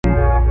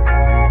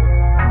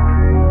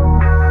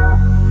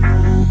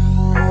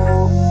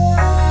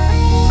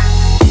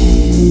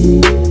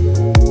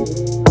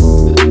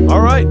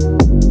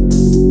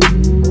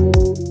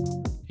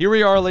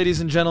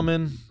ladies and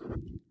gentlemen.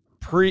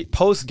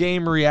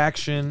 Post-game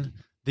reaction.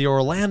 The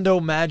Orlando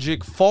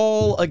Magic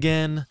fall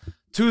again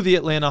to the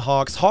Atlanta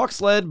Hawks.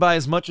 Hawks led by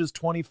as much as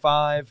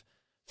 25,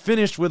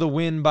 finished with a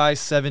win by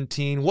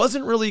 17.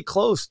 Wasn't really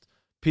close,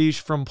 Peach,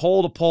 from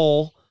pole to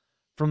pole.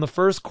 From the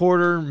first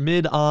quarter,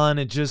 mid on,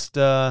 it just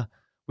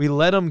we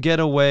let them get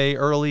away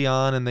early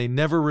on, and they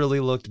never really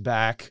looked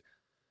back.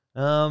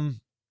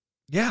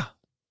 Yeah.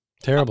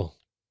 Terrible.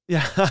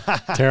 Yeah.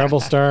 Terrible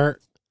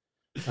start.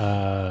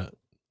 A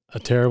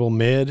terrible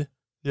mid.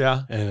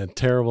 Yeah. And a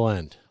terrible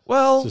end.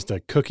 Well, just a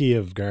cookie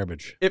of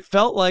garbage. It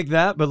felt like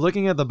that, but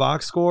looking at the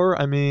box score,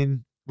 I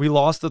mean, we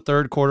lost the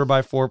third quarter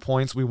by 4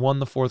 points. We won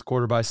the fourth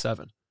quarter by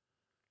 7.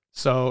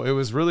 So it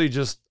was really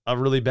just a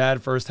really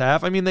bad first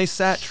half. I mean, they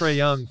sat Trae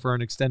Young for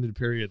an extended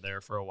period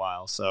there for a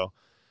while. So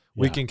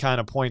we can kind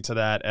of point to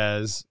that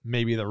as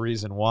maybe the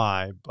reason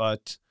why.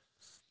 But,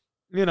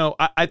 you know,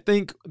 I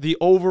think the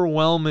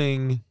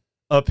overwhelming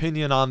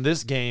opinion on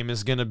this game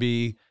is going to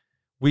be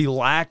we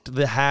lacked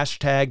the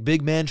hashtag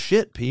big man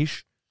shit,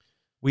 Peesh.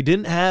 We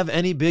didn't have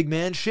any big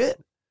man shit.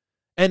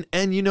 And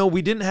you know,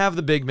 we didn't have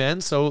the big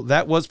men, so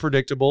that was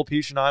predictable.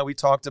 Peesh and I, we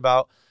talked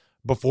about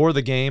before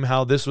the game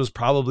how this was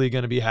probably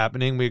going to be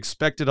happening. We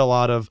expected a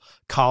lot of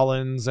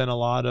Collins and a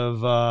lot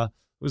of,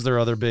 who's their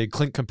other big,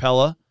 Clint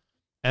Capella,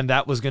 and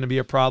that was going to be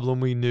a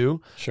problem we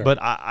knew. Sure. But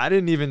I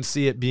didn't even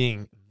see it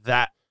being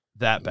that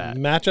bad.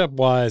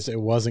 Matchup-wise, it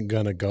wasn't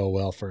going to go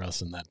well for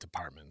us in that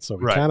department. So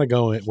we kind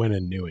of went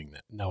in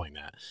knowing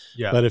that.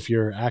 Yeah. But if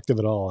you're active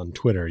at all on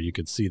Twitter, you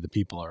could see the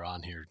people are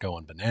on here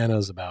going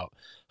bananas about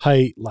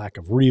height, lack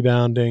of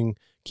rebounding.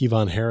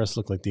 Kevon Harris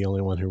looked like the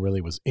only one who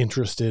really was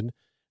interested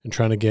in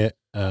trying to get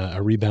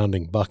a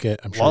rebounding bucket.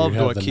 I'm sure you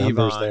have the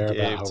numbers there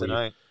about how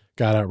tonight. We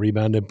got out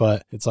rebounded,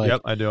 but it's like,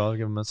 yep, I do. I'll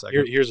give him a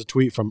second. Here's a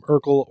tweet from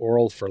Urkel,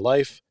 Oral for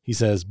Life. He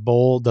says,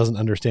 Bull doesn't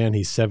understand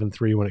he's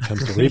 7'3" when it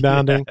comes to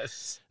rebounding.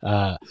 Yes.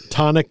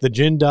 Tonic, the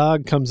gin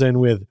dog, comes in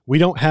with, we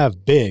don't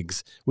have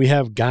bigs. We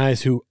have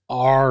guys who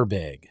are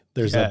big.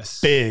 There's a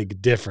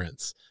big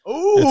difference.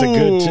 Ooh.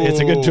 It's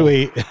a good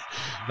tweet.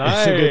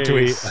 Nice. It's a good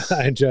tweet.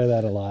 I enjoy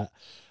that a lot.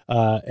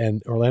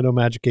 And Orlando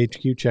Magic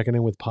HQ checking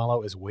in with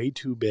Paulo is way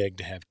too big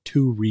to have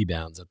 2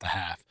 rebounds at the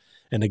half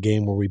in a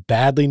game where we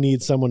badly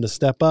need someone to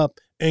step up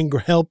and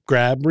help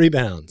grab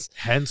rebounds.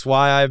 Hence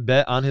why I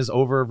bet on his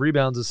over of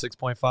rebounds is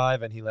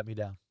 6.5, and he let me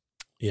down.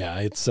 Yeah,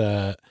 it's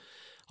a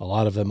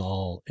lot of them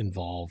all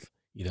involve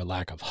either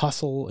lack of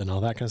hustle and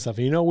all that kind of stuff.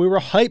 And, you know, we were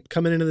hyped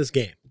coming into this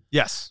game.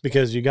 Yes.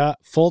 Because you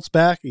got Fultz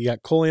back, you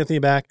got Cole Anthony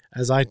back,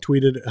 as I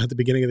tweeted at the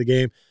beginning of the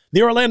game,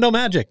 the Orlando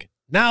Magic,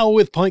 now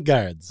with point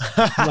guards.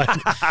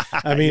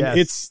 I mean,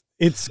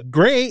 it's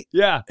great.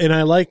 Yeah. And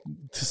I like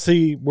to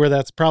see where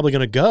that's probably going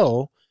to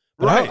go.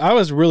 But I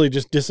was really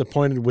just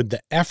disappointed with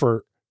the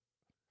effort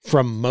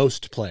from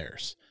most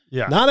players.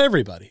 Yeah. Not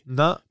everybody.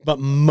 But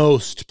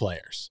most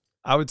players.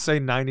 I would say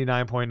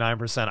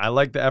 99.9%. I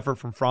like the effort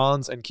from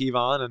Franz and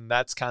Kevon, and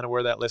that's kind of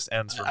where that list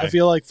ends for me. I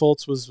feel like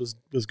Fultz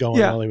was going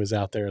while he was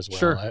out there as well.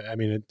 Sure. I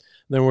mean,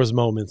 there was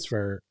moments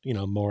for, you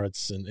know,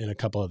 Moritz and a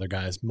couple other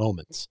guys,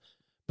 moments.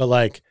 But,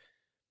 like,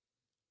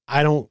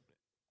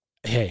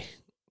 hey,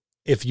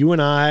 if you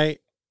and I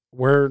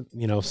were,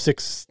 you know,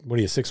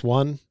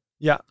 6'1"?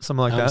 Yeah,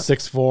 something like that.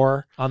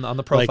 6'4". On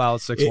the profile,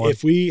 like, it's 6'1".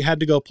 If we had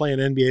to go play an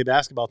NBA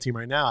basketball team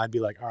right now, I'd be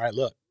like, all right,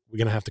 look, we're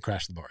going to have to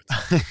crash the boards.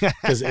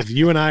 Because if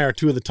you and I are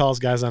 2 of the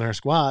tallest guys on our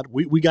squad,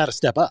 we got to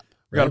step up.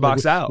 Right? We got to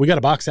box out. We got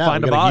to box out.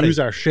 Find we got to use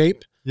our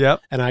shape. Yep.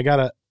 And I got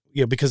to,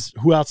 you know, because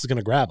who else is going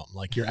to grab them?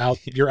 Like, you're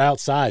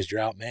outsized, you're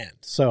outmanned.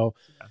 So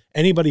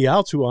anybody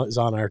else who is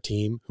on our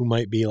team who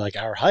might be like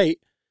our height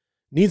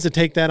needs to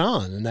take that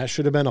on. And that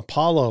should have been a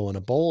Paulo and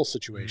a Bowl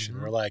situation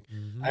where, like,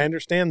 I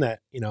understand that,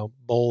 you know,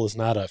 Bowl is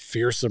not a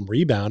fearsome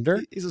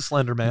rebounder. He's a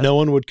slender man. No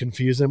one would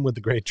confuse him with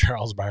the great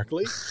Charles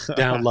Barkley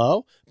down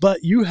low,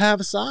 but you have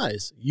a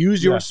size.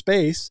 Use your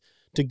space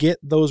to get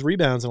those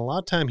rebounds. And a lot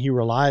of time he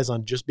relies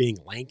on just being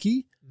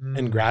lanky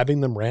and grabbing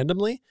them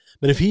randomly.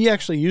 But if he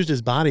actually used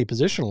his body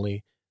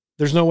positionally,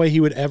 there's no way he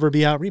would ever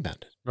be out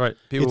rebounded. Right.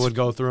 People would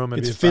go through him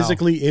and it's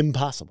physically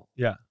impossible.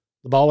 Yeah.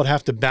 The ball would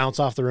have to bounce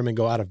off the rim and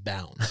go out of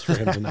bounds for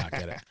him to not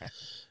get it.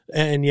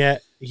 And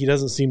yet he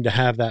doesn't seem to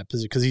have that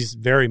position because he's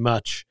very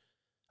much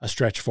a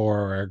stretch 4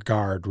 or a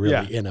guard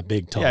really in a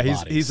big, tall body.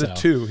 He's a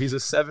 2. He's a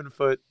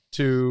 7'2".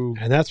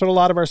 And that's what a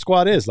lot of our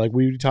squad is. Like,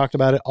 we talked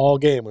about it all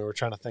game. We were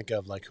trying to think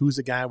of, like, who's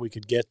a guy we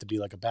could get to be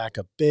like a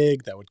backup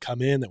big that would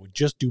come in, that would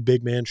just do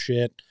big man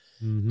shit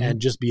and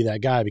just be that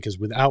guy, because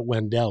without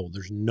Wendell,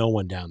 there's no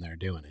one down there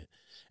doing it.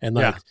 And,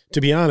 like, to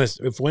be honest,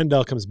 if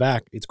Wendell comes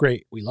back, it's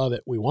great. We love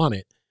it. We want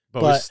it.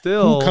 But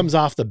still, who comes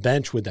off the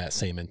bench with that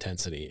same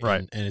intensity?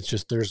 Right. And it's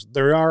just,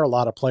 there are a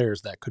lot of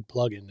players that could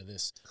plug into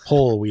this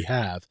hole we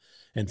have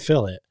and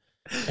fill it.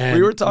 And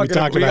we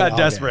got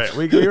desperate.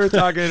 We were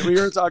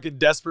talking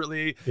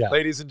desperately, Yeah.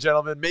 ladies and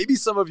gentlemen. Maybe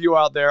some of you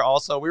out there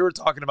also. We were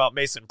talking about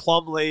Mason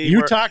Plumlee.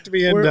 You talked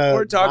me into.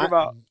 We're talking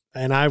about,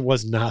 and I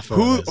was not for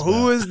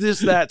who is this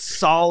that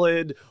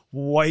solid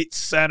white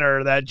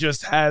center that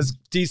just has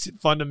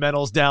decent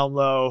fundamentals down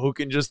low, who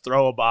can just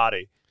throw a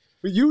body.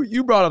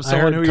 You brought up I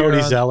someone heard who Cody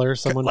you're on, Zeller,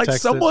 someone like texted,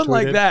 someone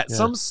like tweeted. that, Yeah.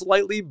 some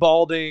slightly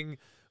balding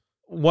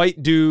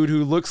white dude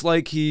who looks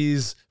like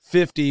he's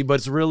 50 but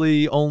it's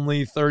really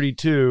only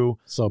 32.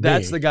 So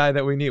That's me, the guy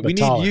that we need. but We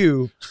taller. need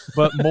you,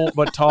 but more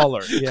but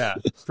taller. Yeah,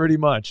 pretty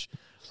much.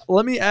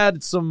 Let me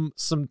add some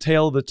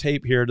tail of the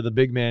tape here to the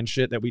big man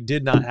shit that we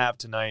did not have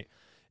tonight.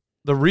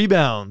 The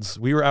rebounds.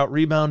 We were out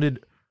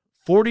rebounded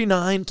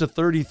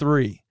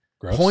 49-33.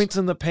 Gross. Points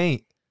in the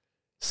paint.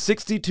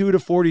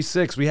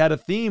 62-46. We had a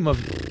theme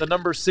of the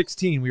number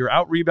 16. We were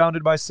out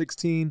rebounded by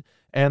 16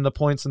 and the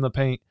points in the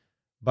paint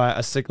by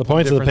a 6. The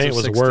points in the paint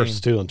was 16. worse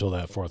too until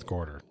that fourth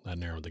quarter. That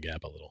narrowed the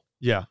gap a little.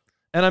 Yeah.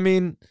 And I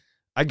mean,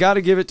 I got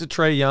to give it to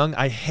Trae Young.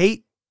 I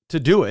hate to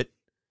do it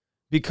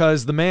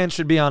because the man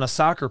should be on a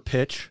soccer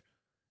pitch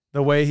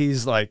the way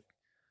he's like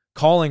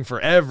calling for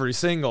every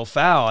single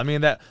foul. I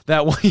mean, that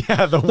one,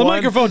 yeah, the one,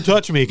 microphone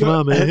touched me. Come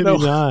on, man. Hit me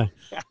in the eye.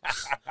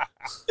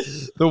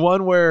 the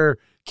one where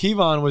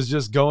Kevon was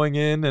just going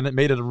in and it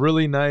made a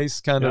really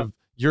nice kind of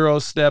Euro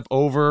step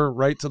over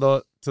right to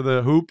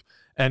the hoop.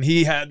 And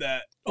he had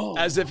that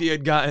as if he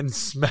had gotten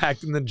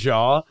smacked in the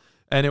jaw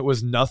and it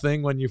was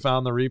nothing when you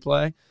found the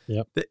replay.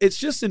 Yep. It's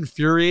just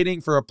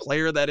infuriating for a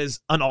player that is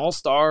an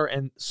all-star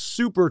and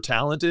super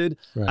talented.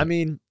 Right. I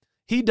mean,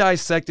 he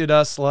dissected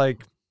us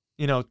like,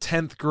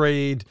 10th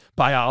grade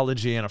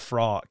biology in a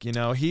frog.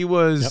 He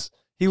was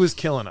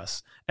killing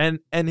us. And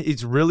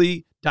it's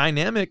really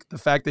dynamic. The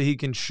fact that he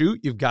can shoot,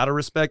 you've got to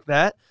respect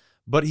that.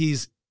 But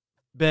he's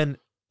been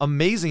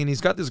amazing, and he's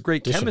got this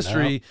great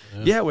chemistry,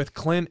 with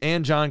Clint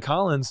and John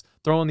Collins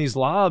throwing these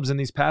lobs and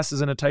these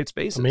passes into tight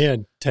spaces. I mean, he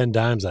had 10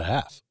 dimes at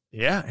half.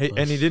 Yeah,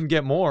 and he didn't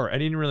get more. I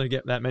didn't really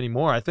get that many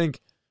more. I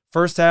think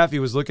first half he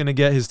was looking to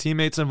get his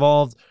teammates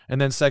involved,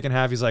 and then second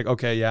half he's like,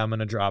 okay, yeah, I'm going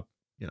to drop,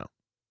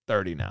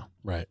 30 now.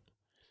 Right.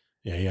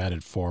 Yeah, he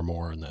added 4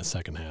 more in that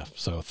second half.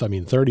 So,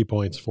 30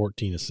 points,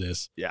 14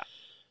 assists. Yeah.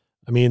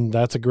 I mean,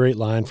 that's a great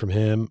line from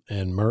him.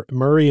 And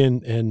Murray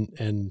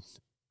and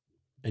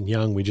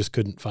Young, we just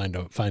couldn't find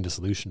a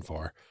solution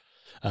for,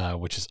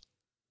 which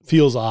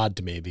feels odd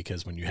to me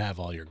because when you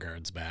have all your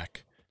guards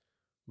back,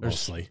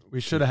 mostly.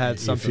 We should have had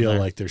something You feel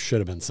there. like there should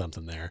have been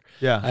something there.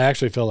 Yeah. I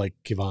actually feel like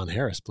Kevon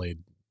Harris played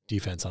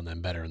defense on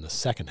them better in the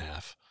second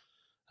half.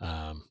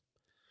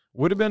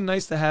 Would have been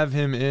nice to have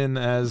him in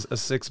as a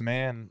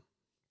 6-man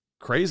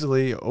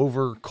crazily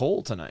over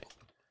Cole tonight.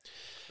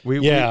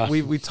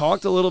 We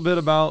talked a little bit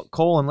about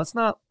Cole, and let's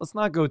not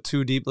go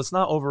too deep. Let's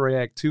not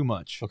overreact too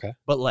much. Okay.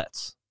 But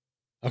let's.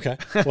 Okay.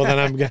 Well,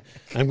 then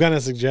I'm going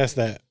to suggest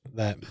that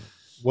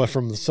what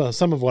from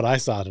some of what I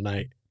saw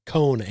tonight,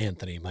 Cone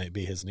Anthony might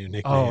be his new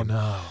nickname. Oh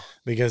no.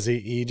 Because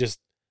he just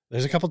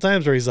there's a couple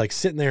times where he's like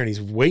sitting there and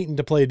he's waiting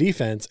to play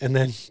defense, and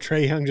then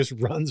Trae Young just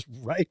runs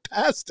right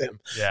past him.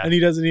 Yeah. And he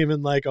doesn't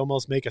even like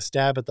almost make a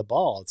stab at the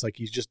ball. It's like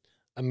he's just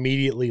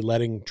immediately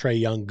letting Trae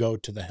Young go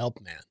to the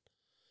help man,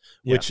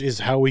 which is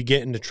how we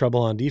get into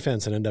trouble on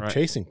defense and end up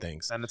chasing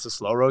things. And it's a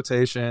slow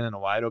rotation and a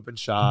wide open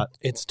shot.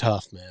 It's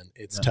tough, man.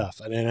 It's tough.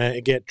 And I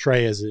get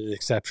Trae as an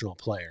exceptional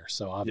player.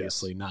 So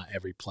obviously not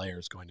every player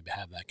is going to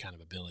have that kind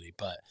of ability,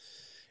 but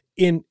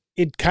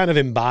it kind of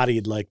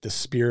embodied like the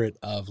spirit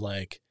of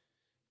like,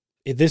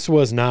 this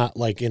was not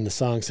like in the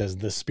song says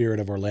the spirit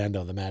of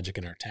Orlando, the magic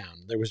in our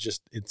town. There was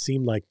just, it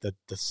seemed like the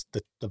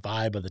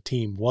vibe of the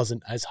team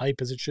wasn't as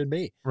hype as it should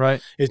be. Right.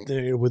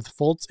 With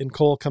Fultz and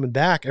Cole coming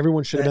back,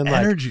 everyone should have been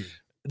energy. like,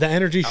 the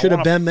energy should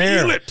have been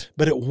there,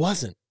 but it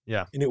wasn't.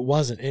 Yeah. And it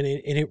wasn't. And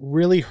it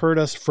really hurt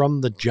us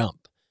from the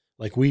jump.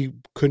 Like we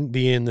couldn't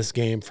be in this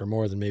game for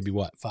more than maybe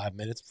 5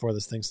 minutes before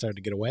this thing started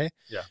to get away.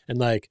 Yeah. And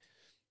like,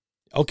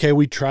 okay,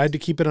 we tried to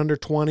keep it under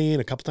 20,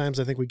 and a couple times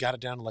I think we got it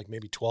down to like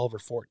maybe 12 or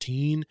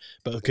 14,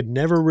 but we could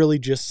never really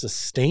just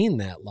sustain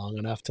that long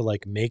enough to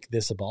like make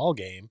this a ball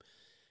game.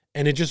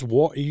 And it just,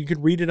 you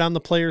could read it on the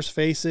players'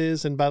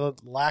 faces and by the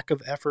lack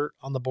of effort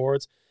on the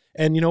boards.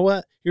 And you know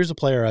what? Here's a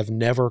player I've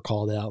never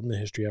called out in the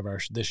history of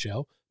this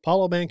show.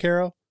 Paulo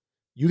Banchero,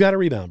 you got to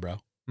rebound, bro.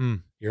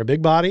 You're a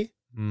big body.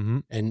 Mm-hmm.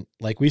 And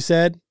like we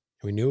said,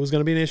 we knew it was going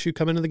to be an issue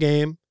coming into the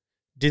game.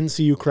 Didn't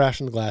see you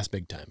crashing the glass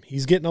big time.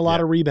 He's getting a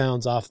lot of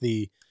rebounds off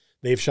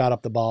they've shot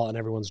up the ball and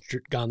everyone's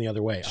gone the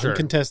other way. Sure.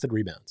 Uncontested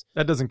rebounds.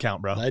 That doesn't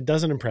count, bro. It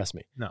doesn't impress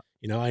me. No.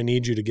 I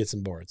need you to get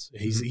some boards.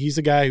 He's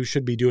a guy who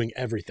should be doing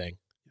everything.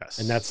 Yes.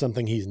 And that's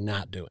something he's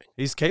not doing.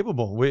 He's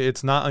capable.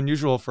 It's not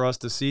unusual for us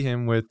to see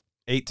him with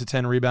 8 to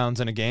 10 rebounds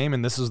in a game.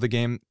 And this is the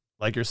game,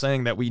 like you're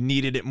saying, that we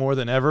needed it more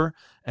than ever.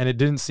 And it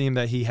didn't seem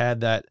that he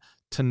had that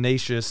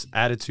tenacious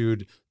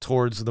attitude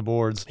towards the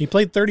boards. He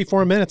played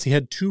 34 minutes. He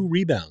had 2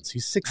 rebounds.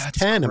 He's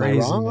 6'10". Am I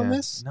wrong on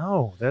this?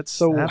 No, that's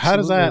so. How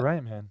does that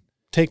right, man?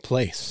 Take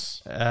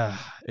place?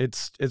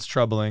 It's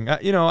troubling.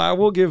 I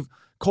will give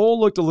Cole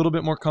looked a little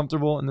bit more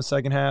comfortable in the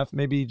second half,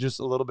 maybe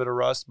just a little bit of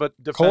rust. But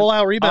Cole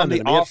out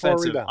rebounded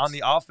on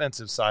the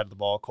offensive side of the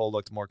ball, Cole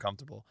looked more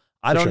comfortable.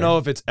 I don't know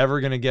if it's ever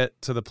going to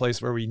get to the place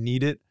where we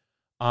need it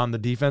on the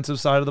defensive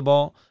side of the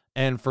ball,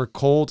 and for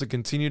Cole to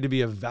continue to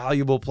be a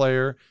valuable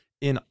player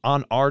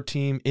on our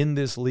team in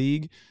this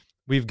league,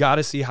 We've got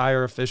to see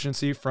higher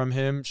efficiency from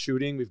him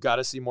shooting. We've got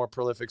to see more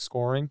prolific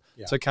scoring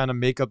to kind of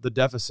make up the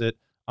deficit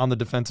on the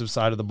defensive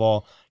side of the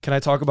ball. Can I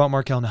talk about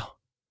Markelle now?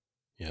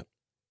 Yep.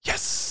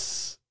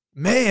 Yes.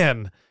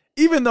 Man,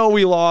 even though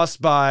we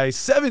lost by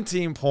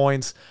 17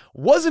 points,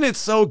 wasn't it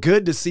so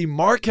good to see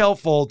Markelle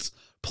Fultz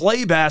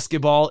play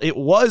basketball? It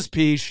was,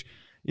 Peach.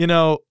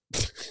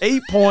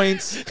 8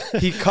 points.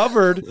 He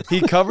covered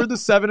the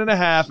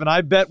 7.5, and I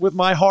bet with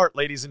my heart,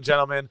 ladies and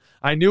gentlemen.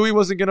 I knew he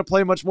wasn't going to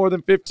play much more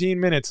than 15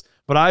 minutes,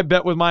 but I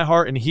bet with my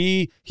heart, and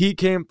he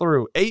came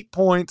through. 8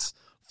 points,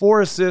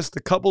 4 assists,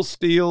 a couple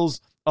steals,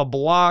 a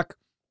block,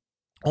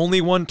 only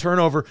 1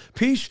 turnover.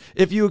 Peach,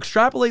 if you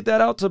extrapolate that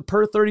out to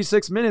per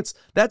 36 minutes,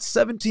 that's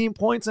 17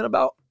 points and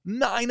about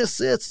 9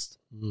 assists.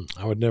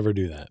 I would never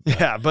do that.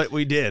 Yeah, but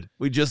we did.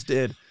 We just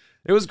did.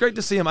 It was great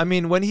to see him. I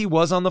mean, when he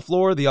was on the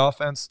floor, the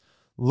offense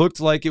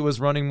looked like it was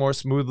running more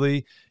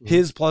smoothly.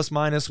 His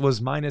plus-minus was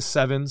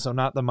 -7, so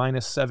not the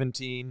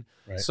 -17.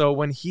 Right. So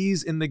when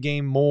he's in the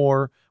game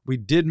more, we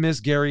did miss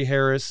Gary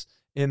Harris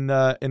in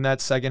that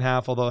second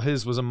half, although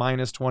his was a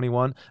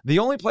 -21. The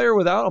only player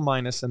without a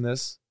minus in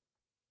this,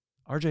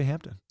 RJ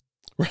Hampton.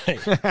 Right.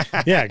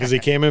 Yeah, because he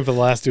came in for the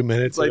last 2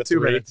 minutes. Like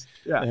 2 minutes.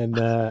 Yeah.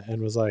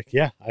 And was like,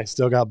 yeah, I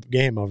still got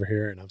game over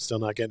here, and I'm still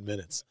not getting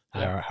minutes.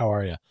 Yeah. How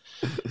are you?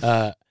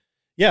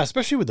 Yeah,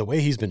 especially with the way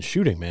he's been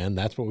shooting, man.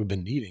 That's what we've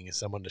been needing, is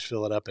someone to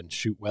fill it up and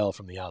shoot well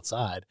from the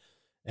outside.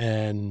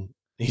 And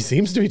he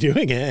seems to be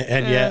doing it,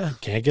 and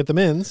yet can't get the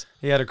mins.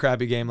 He had a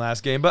crappy game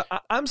last game, but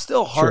I'm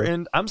still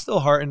heartened. Sure. I'm still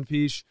heartened,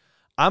 Peach.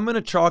 I'm going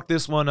to chalk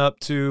this one up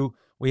to,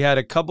 we had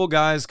a couple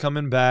guys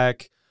coming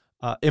back,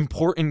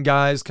 important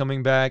guys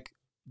coming back.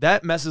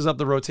 That messes up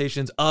the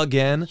rotations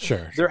again.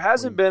 Sure. There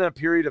hasn't been a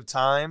period of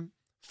time,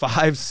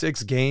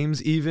 5-6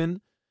 games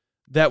even,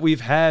 that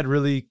we've had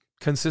really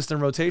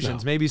consistent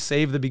rotations. Maybe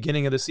save the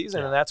beginning of the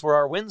season, and that's where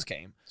our wins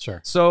came.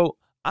 Sure. So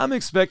I'm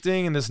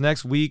expecting in this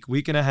next week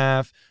and a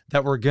half,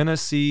 that we're going to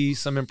see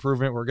some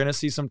improvement. We're going to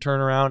see some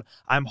turnaround.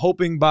 I'm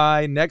hoping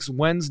by next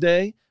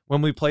Wednesday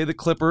when we play the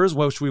Clippers,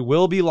 which we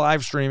will be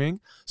live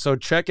streaming. So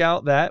check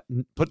out that,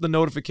 put the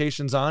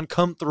notifications on,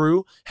 come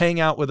through,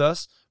 hang out with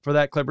us for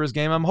that Clippers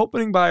game. I'm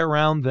hoping by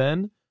around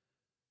then,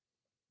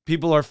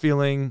 people are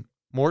feeling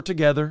more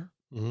together.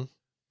 Mm-hmm.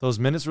 Those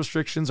minutes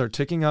restrictions are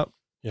ticking up.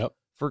 Yep.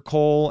 For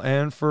Cole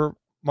and for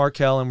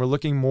Markelle, and we're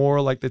looking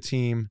more like the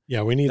team.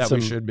 Yeah, we need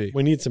we should be.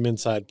 We need some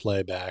inside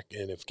play back,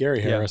 and if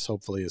Gary Harris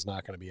hopefully is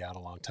not going to be out a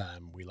long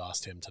time, we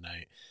lost him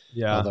tonight.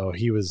 Yeah, although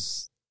he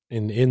was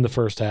in the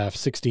first half,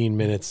 16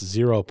 minutes,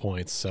 0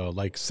 points. So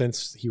like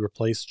since he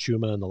replaced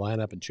Chuma in the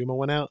lineup and Chuma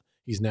went out,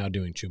 he's now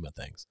doing Chuma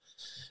things.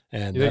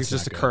 And you think it's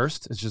just good.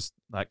 cursed? It's just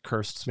like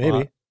cursed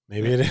spot.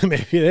 Maybe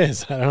it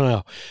is. I don't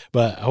know.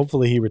 But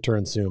hopefully he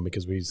returns soon,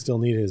 because we still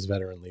need his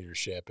veteran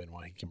leadership and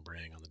what he can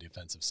bring on the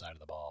defensive side of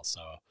the ball.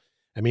 So,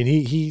 I mean,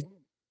 he's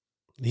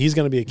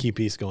going to be a key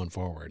piece going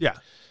forward. Yeah.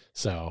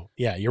 So,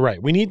 yeah, you're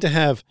right. We need to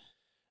have –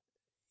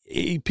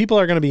 people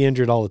are going to be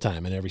injured all the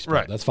time in every sport.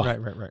 Right. That's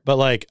fine. Right. But,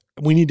 like,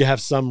 we need to have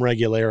some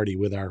regularity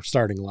with our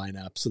starting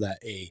lineup so that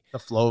the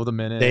flow of the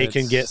minutes, they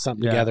can get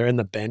something together, and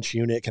the bench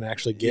unit can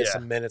actually get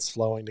some minutes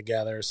flowing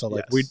together. So,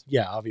 like,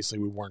 obviously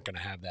we weren't going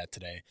to have that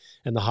today.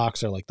 And the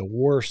Hawks are like the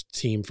worst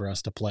team for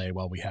us to play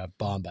while we have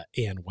Bamba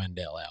and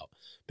Wendell out,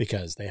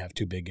 because they have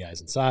 2 big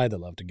guys inside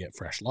that love to get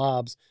fresh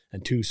lobs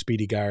and 2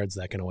 speedy guards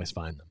that can always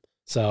find them.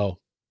 So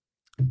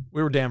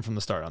we were damned from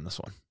the start on this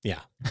one. Yeah.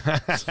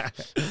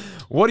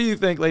 What do you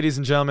think, ladies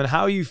and gentlemen?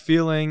 How are you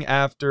feeling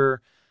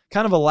after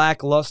kind of a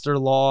lackluster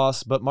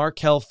loss, but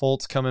Markelle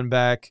Fultz coming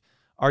back?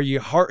 Are you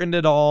heartened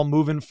at all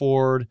moving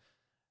forward?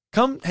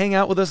 Come hang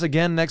out with us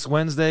again next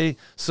Wednesday.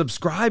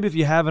 Subscribe if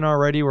you haven't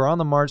already. We're on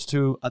the march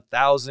to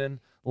 1,000.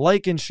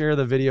 Like and share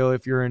the video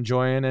if you're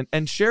enjoying,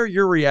 and share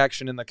your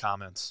reaction in the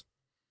comments.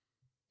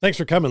 Thanks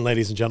for coming,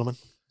 ladies and gentlemen.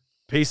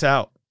 Peace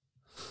out.